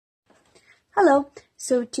Hello,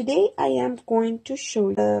 so today I am going to show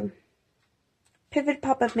you the pivot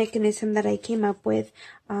pop-up mechanism that I came up with.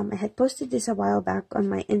 I had posted this a while back on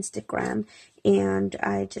my Instagram, and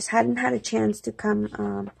I just hadn't had a chance to come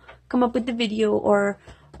up with the video or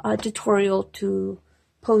a tutorial to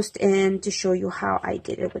post in to show you how I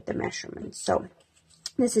did it with the measurements. So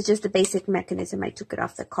this is just the basic mechanism. I took it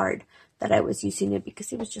off the card that I was using it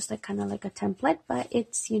because it was just like kind of like a template, but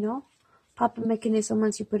it's, pop-up mechanism.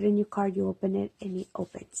 Once you put it in your card, you open it and it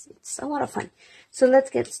opens. It's a lot of fun. So let's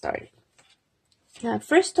get started.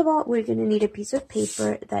 First of all, we're going to need a piece of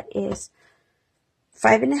paper that is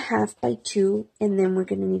 5.5 by 2, and then we're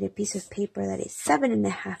going to need a piece of paper that is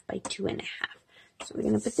 7.5 by 2.5. So we're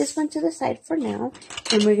going to put this one to the side for now,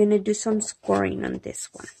 and we're going to do some scoring on this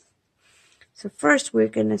one. So first, we're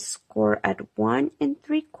going to score at 1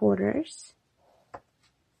 3/4,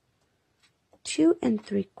 2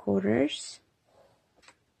 3/4,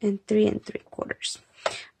 and 3 3/4.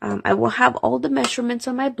 I will have all the measurements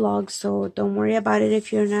on my blog, so don't worry about it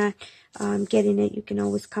if you're not getting it. You can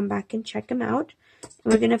always come back and check them out.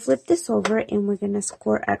 And we're going to flip this over, and we're going to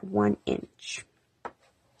score at 1 inch.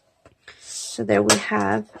 So there we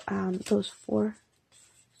have those 4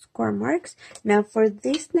 score marks. Now for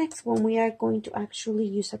this next one, we are going to actually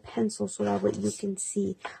use a pencil so that way you can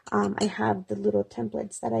see. I have the little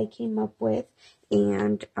templates that I came up with,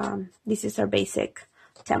 and this is our basic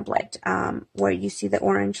template where you see the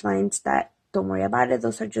orange lines. That, don't worry about it,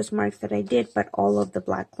 those are just marks that I did, but all of the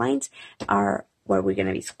black lines are where we're going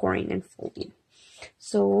to be scoring and folding.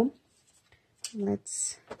 So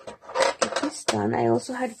let's get this done. I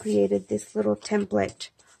also had created this little template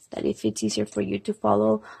that if it's easier for you to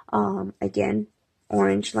follow, again,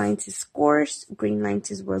 orange lines is scores, green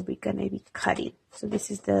lines is where we're going to be cutting. So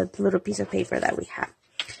this is the little piece of paper that we have.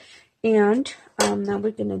 And now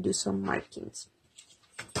we're going to do some markings.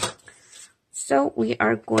 So we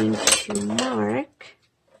are going to mark,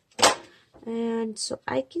 and so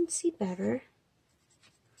I can see better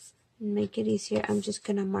and make it easier, I'm just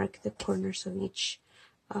going to mark the corners of each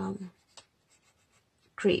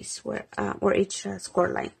crease or each score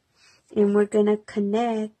line. And we're going to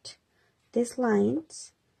connect these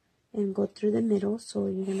lines and go through the middle. So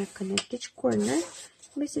you're going to connect each corner.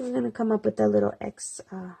 Basically, we're going to come up with a little X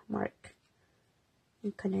mark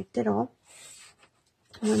and connect it all.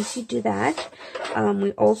 Once you do that,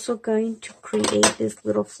 we're also going to create these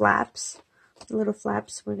little flaps, we're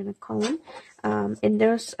going to call them. And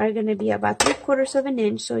those are going to be about 3/4 of an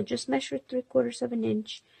inch. So just measure 3/4 of an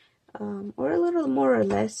inch or a little more or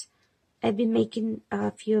less. I've been making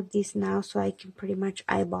a few of these now, so I can pretty much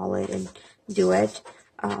eyeball it and do it.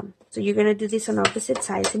 So you're going to do this on opposite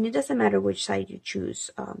sides, and it doesn't matter which side you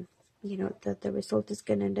choose. The result is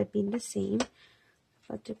going to end up being the same.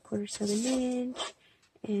 About 3/4 of an inch,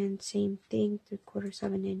 and same thing, 3/4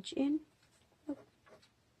 of an inch in.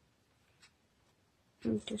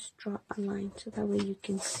 And just draw a line so that way you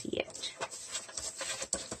can see it.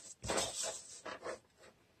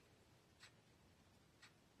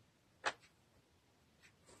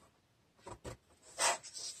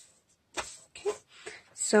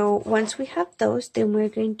 So once we have those, then we're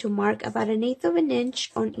going to mark about 1/8 of an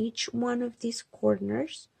inch on each one of these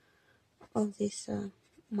corners of these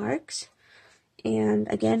marks. And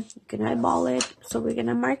again, you can eyeball it. So we're going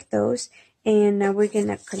to mark those, and now we're going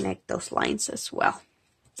to connect those lines as well.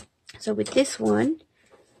 So with this one,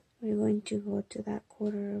 we're going to go to that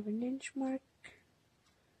 1/4 of an inch mark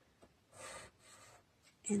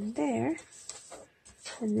and there,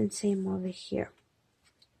 and then same over here.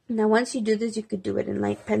 Now, once you do this, you could do it in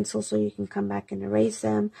light pencil, so you can come back and erase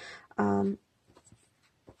them.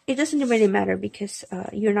 It doesn't really matter because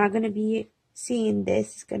you're not going to be seeing this.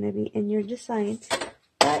 It's going to be in your design.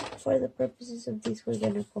 But for the purposes of this, we're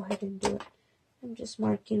going to go ahead and do it. I'm just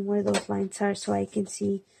marking where those lines are so I can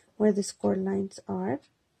see where the score lines are.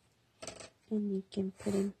 And you can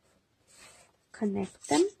put in, connect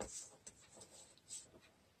them.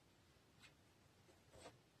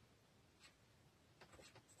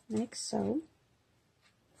 Like so.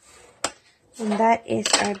 And that is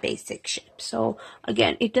our basic shape. So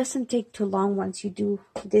again, it doesn't take too long once you do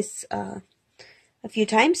this a few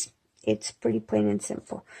times. It's pretty plain and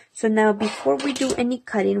simple. So now before we do any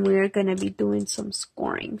cutting, we're going to be doing some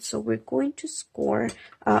scoring. So we're going to score,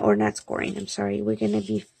 or not scoring, I'm sorry. We're going to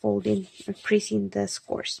be folding or creasing the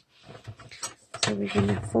scores. So we're going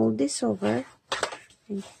to fold this over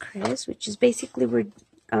and crease, which is basically we're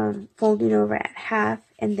folding over at half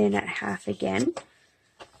and then at half again.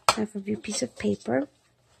 Half of your piece of paper.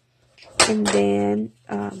 And then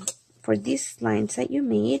for these lines that you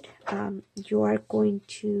made, you are going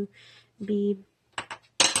to be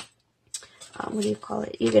what do you call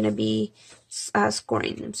it? You're going to be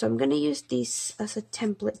scoring them. So I'm going to use this as a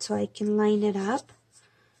template so I can line it up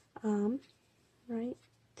right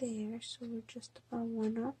there. So we're just about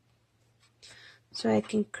one up. So I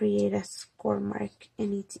can create a score mark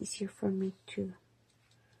and it's easier for me to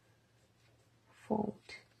fold.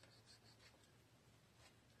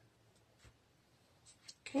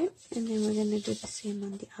 Okay, and then we're going to do the same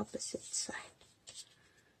on the opposite side.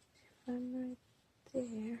 If I'm right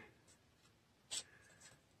there.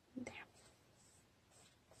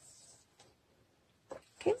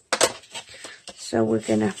 Okay, so we're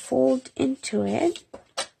going to fold into it.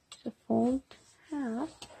 So fold half.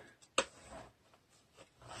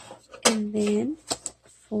 And then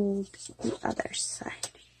fold the other side.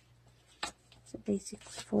 So basically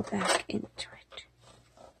fold back into it.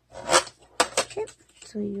 Okay,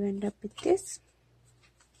 so you end up with this.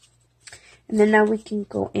 And then now we can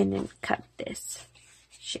go in and cut this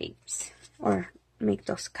shapes or make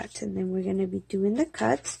those cuts. And then we're going to be doing the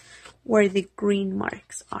cuts where the green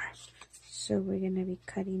marks are. So we're going to be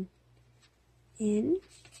cutting in.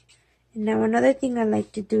 And now another thing I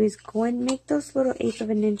like to do is go and make those little 1/8 of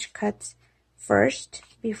an inch cuts first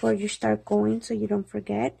before you start going so you don't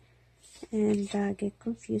forget and get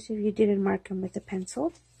confused if you didn't mark them with a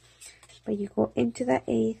pencil. But you go into that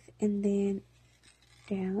 1/8 and then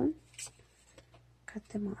down, cut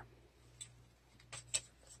them off.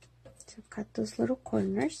 So cut those little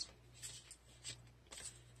corners.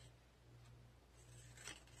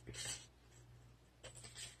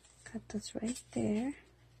 Cut those right there.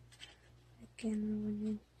 Again, we went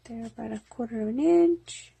in there about 1/4 of an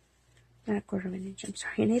inch. Not 1/4 of an inch, I'm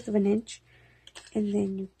sorry, 1/8 of an inch. And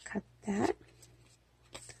then you cut that.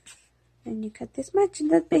 And you cut this much,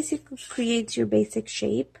 and that basically creates your basic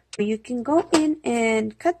shape. You can go in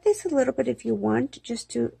and cut this a little bit if you want,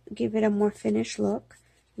 just to give it a more finished look.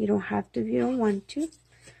 You don't have to if you don't want to.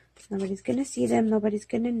 Nobody's going to see them, nobody's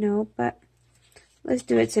going to know, but let's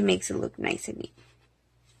do it so it makes it look nice and neat.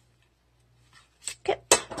 Okay,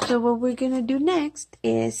 so what we're going to do next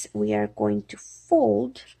is we are going to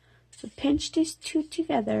fold. So pinch these two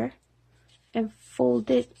together and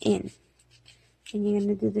fold it in. And you're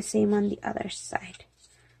going to do the same on the other side.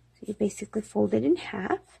 So you basically fold it in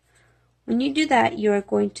half. When you do that, you are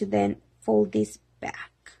going to then fold this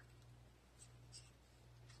back.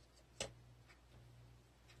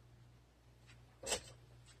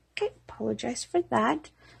 Okay, apologize for that,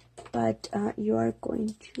 but you are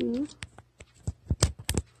going to...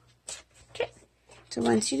 Okay, so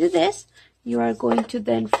once you do this, you are going to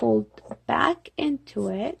then fold back into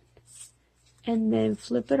it and then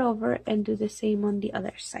flip it over and do the same on the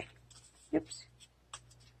other side. Oops.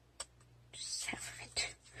 Just half of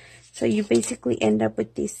it. So you basically end up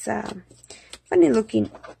with this funny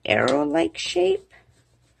looking arrow-like shape.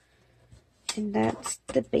 And that's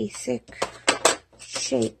the basic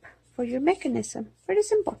shape for your mechanism. Pretty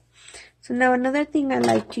simple. So now another thing I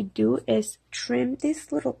like to do is trim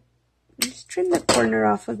this little, just trim the corner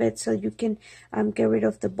off of it so you can get rid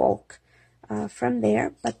of the bulk from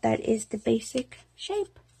there. But that is the basic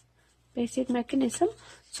shape, basic mechanism.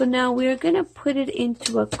 So now we're going to put it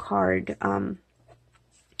into a card. Hold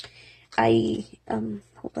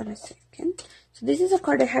on a second. So this is a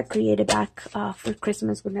card I had created back for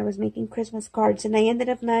Christmas when I was making Christmas cards, and I ended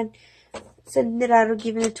up not sending it out or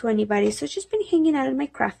giving it to anybody. So it's just been hanging out in my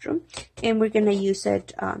craft room, and we're going to use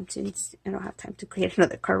it since I don't have time to create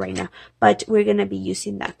another card right now, but we're going to be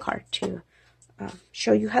using that card to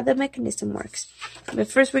show you how the mechanism works. But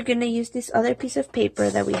first we're going to use this other piece of paper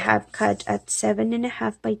that we have cut at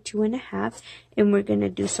 7.5 by 2.5, and we're going to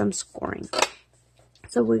do some scoring.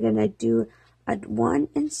 So we're going to do at 1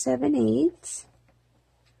 7/8.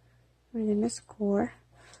 We're going to score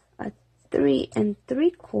at 3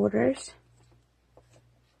 3/4.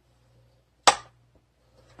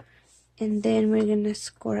 And then we're going to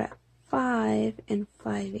score at 5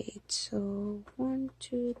 5/8. So 1,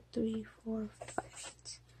 2, 3, 4,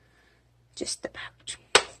 5. Just about.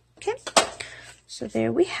 Okay. So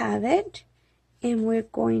there we have it. And we're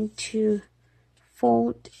going to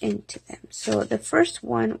fold into them. So the first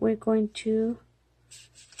one we're going to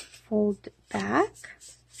fold back,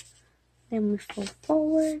 then we fold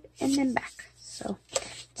forward and then back. So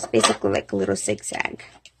it's basically like a little zigzag.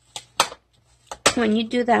 When you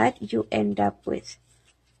do that, you end up with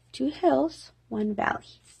 2 hills, 1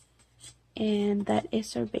 valley. And that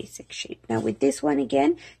is our basic shape. Now with this one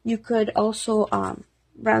again, you could also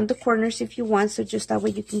round the corners if you want, so just that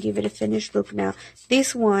way you can give it a finished look. Now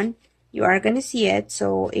this one, you are going to see it,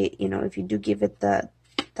 so it, you know, if you do give it the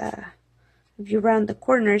if you round the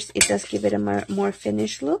corners, it does give it a more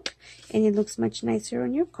finished look, and it looks much nicer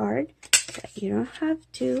on your card. But you don't have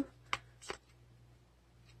to.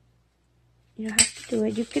 You don't have to do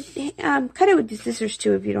it. You could cut it with the scissors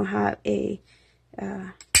too if you don't have a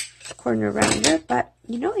corner rounder, but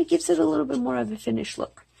you know, it gives it a little bit more of a finished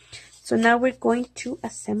look. So now we're going to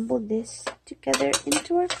assemble this together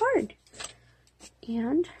into our card,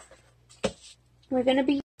 and we're gonna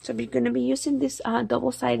be using this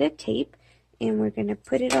double-sided tape, and we're gonna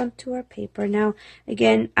put it onto our paper. Now,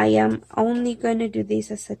 again, I am only gonna do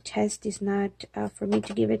this as a test. It's not for me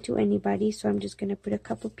to give it to anybody, so I'm just gonna put a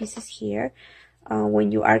couple pieces here.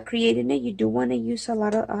 When you are creating it, you do want to use a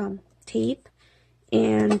lot of tape,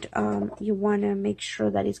 and you want to make sure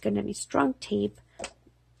that it's gonna be strong tape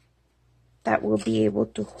that will be able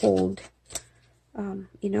to hold,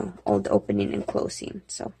 you know, all the opening and closing.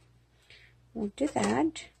 So we'll do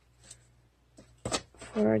that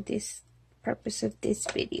for this purpose of this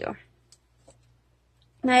video.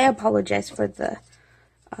 And I apologize for the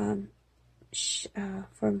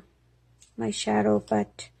for my shadow,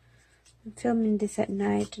 but I'm filming this at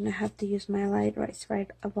night and I have to use my light right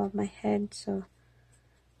above my head, so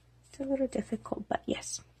it's a little difficult, but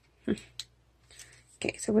yes.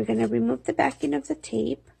 Okay, so we're gonna remove the backing of the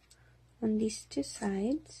tape on these two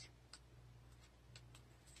sides.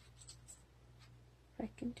 If I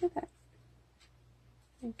can do that,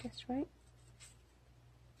 I guess, right?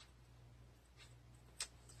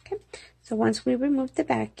 Okay, so once we remove the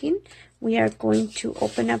backing, we are going to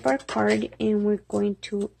open up our card and we're going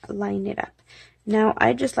to line it up. Now,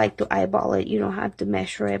 I just like to eyeball it. You don't have to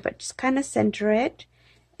measure it, but just kind of center it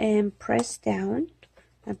and press down.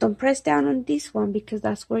 Now, don't press down on this one because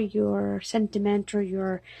that's where your sentiment or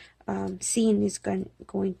your scene is going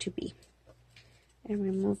to be. And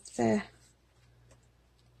remove the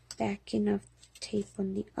backing of tape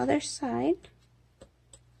on the other side.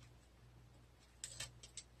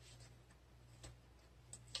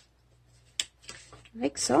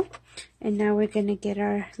 Like so. And now we're going to get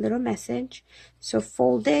our little message. So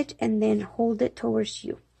fold it and then hold it towards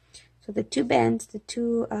you. So the two bands, the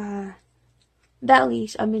two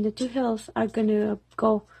valleys, the two hills are going to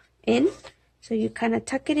go in. So you kind of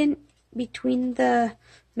tuck it in between the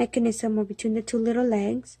mechanism or between the two little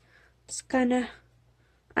legs. Just kind of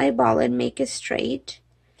eyeball it, make it straight,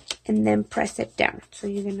 and then press it down. So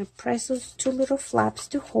you're going to press those two little flaps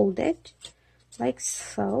to hold it, like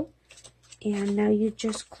so. And now you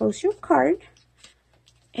just close your card,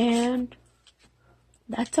 and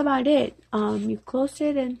that's about it. You close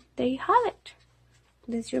it, and there you have it.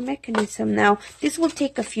 There's your mechanism. Now, this will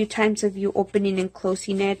take a few times of you opening and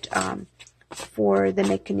closing it for the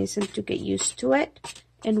mechanism to get used to it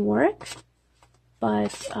and work.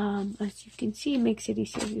 But as you can see, it makes it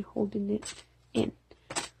easier if you're holding it in.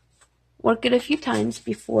 Work it a few times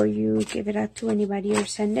before you give it out to anybody or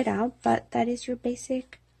send it out. But that is your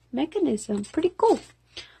basic mechanism. Pretty cool.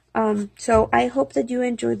 So I hope that you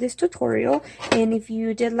enjoyed this tutorial, and if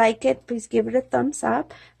you did like it, please give it a thumbs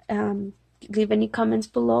up. Leave any comments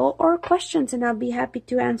below or questions, and I'll be happy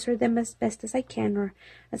to answer them as best as I can or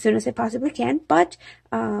as soon as I possibly can. But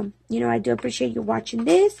you know, I do appreciate you watching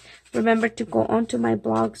this. Remember to go onto my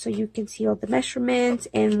blog so you can see all the measurements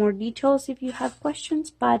and more details if you have questions.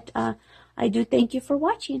 But I do thank you for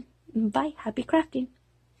watching. Bye. Happy crafting.